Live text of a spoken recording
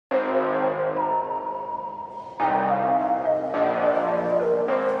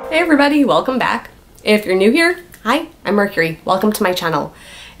Hey everybody, welcome back. If you're new here, hi, I'm Mercury. Welcome to my channel.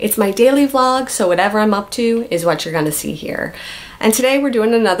 It's my daily vlog, so whatever I'm up to is what you're gonna see here. And today we're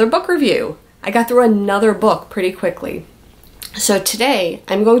doing another book review. I got through another book pretty quickly. So today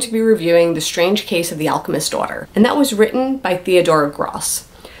I'm going to be reviewing The Strange Case of the Alchemist's Daughter, and that was written by Theodora Goss.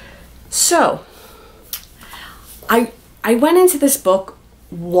 So, I went into this book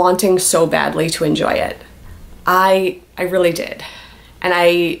wanting so badly to enjoy it. I really did. And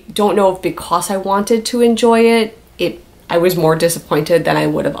I don't know if because I wanted to enjoy it, I was more disappointed than I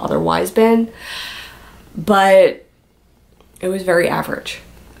would have otherwise been. But it was very average.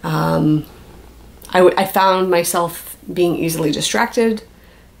 I found myself being easily distracted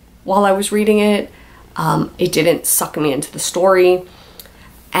while I was reading it. It didn't suck me into the story.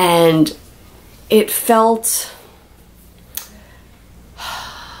 And it felt...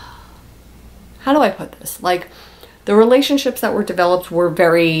 How do I put this? Like, the relationships that were developed were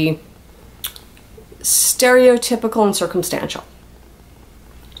very stereotypical and circumstantial.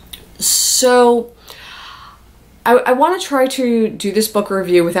 So I want to try to do this book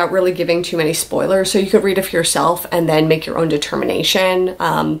review without really giving too many spoilers, so you could read it for yourself and then make your own determination.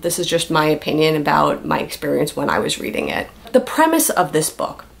 This is just my opinion about my experience when I was reading it. The premise of this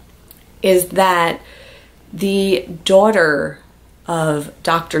book is that the daughter of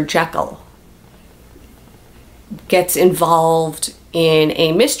Dr. Jekyll gets involved in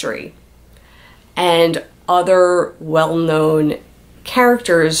a mystery, and other well-known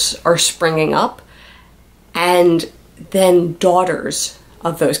characters are springing up, and then daughters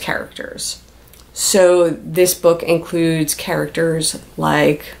of those characters. So this book includes characters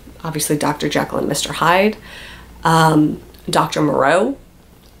like, obviously, Dr. Jekyll and Mr. Hyde, Dr. Moreau,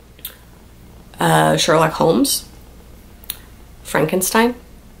 Sherlock Holmes, Frankenstein,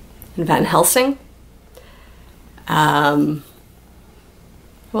 and Van Helsing. Who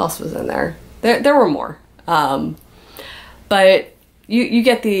else was in there? There were more. But you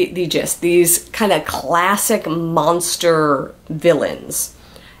get the gist. These kind of classic monster villains.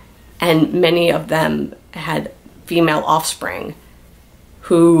 And many of them had female offspring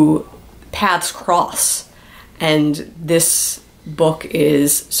who paths cross. And this book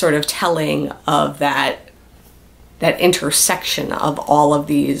is sort of telling of that intersection of all of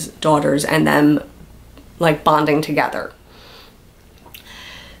these daughters and them like bonding together.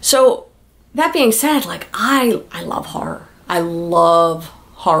 So that being said, like I love horror. I love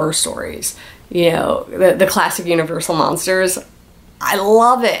horror stories. You know, the classic Universal monsters. I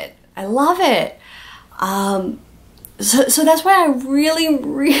love it. I love it. So that's why I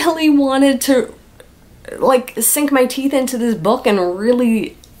really wanted to like sink my teeth into this book and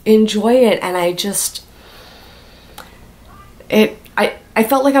really enjoy it. And I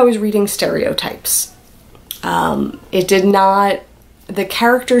felt like I was reading stereotypes. The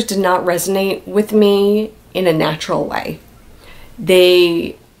characters did not resonate with me in a natural way.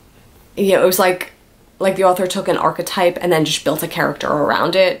 It was like the author took an archetype and then just built a character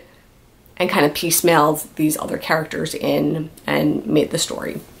around it and kind of piecemealed these other characters in and made the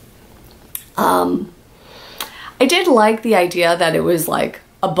story. I did like the idea that it was like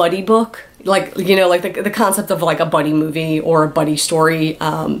a buddy book, like, you know, like the concept of like a buddy movie or a buddy story,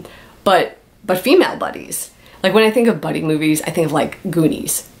 but female buddies. Like when I think of buddy movies, I think of like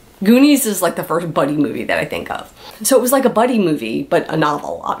Goonies. Goonies is like the first buddy movie that I think of. So it was like a buddy movie, but a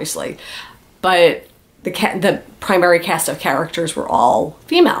novel, obviously. But the primary cast of characters were all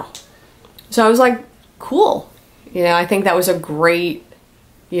female. So I was like, cool. You know, I think that was a great,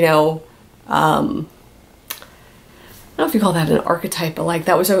 you know, I don't know if you call that an archetype, but like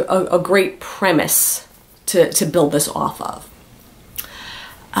that was a great premise to build this off of.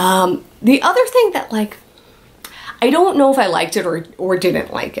 The other thing that like, I don't know if I liked it or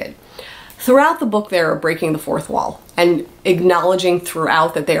didn't like it. Throughout the book, they are breaking the fourth wall and acknowledging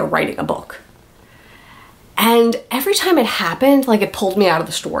throughout that they are writing a book. And every time it happened, like it pulled me out of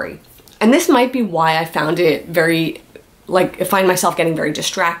the story. And this might be why I found it very, like, I find myself getting very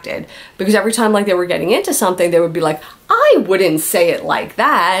distracted. Because every time like they were getting into something, they would be like, I wouldn't say it like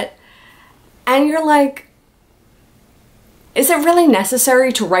that. And you're like, is it really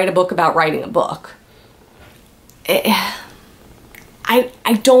necessary to write a book about writing a book? I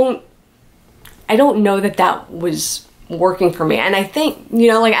don't know that was working for me. And I think, you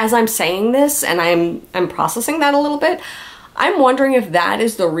know, like as I'm saying this and I'm processing that a little bit, I'm wondering if that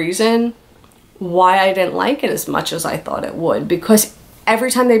is the reason why I didn't like it as much as I thought it would. Because every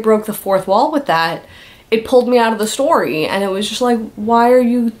time they broke the fourth wall with that, it pulled me out of the story. And it was just like, why are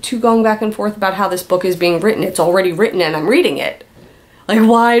you two going back and forth about how this book is being written? It's already written and I'm reading it. Like,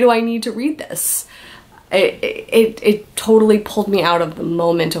 why do I need to read this? It totally pulled me out of the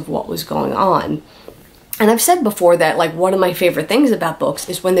moment of what was going on. And I've said before that, like, one of my favorite things about books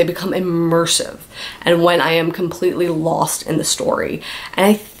is when they become immersive and when I am completely lost in the story. And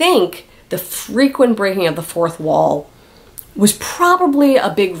I think the frequent breaking of the fourth wall was probably a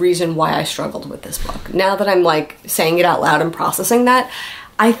big reason why I struggled with this book. Now that I'm like saying it out loud and processing that,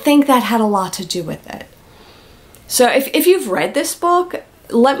 I think that had a lot to do with it. So if you've read this book,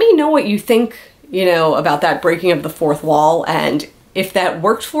 let me know what you think, you know, about that breaking of the fourth wall, and if that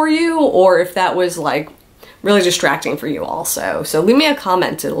worked for you or if that was like really distracting for you also. So leave me a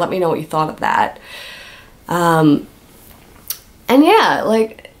comment and let me know what you thought of that. And yeah,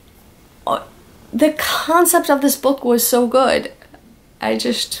 like, the concept of this book was so good. I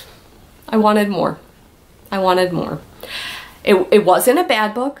wanted more. I wanted more. It wasn't a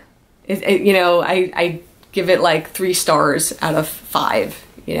bad book. You know, I give it like 3 stars out of 5.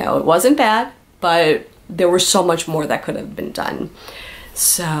 You know, it wasn't bad, but there was so much more that could have been done.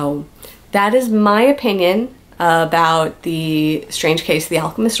 So that is my opinion about The Strange Case of the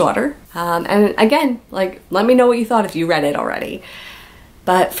Alchemist's Daughter. And again, like, let me know what you thought if you read it already.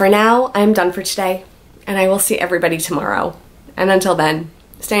 But for now, I'm done for today, and I will see everybody tomorrow. And until then,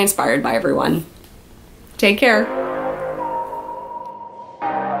 stay inspired by everyone. Take care.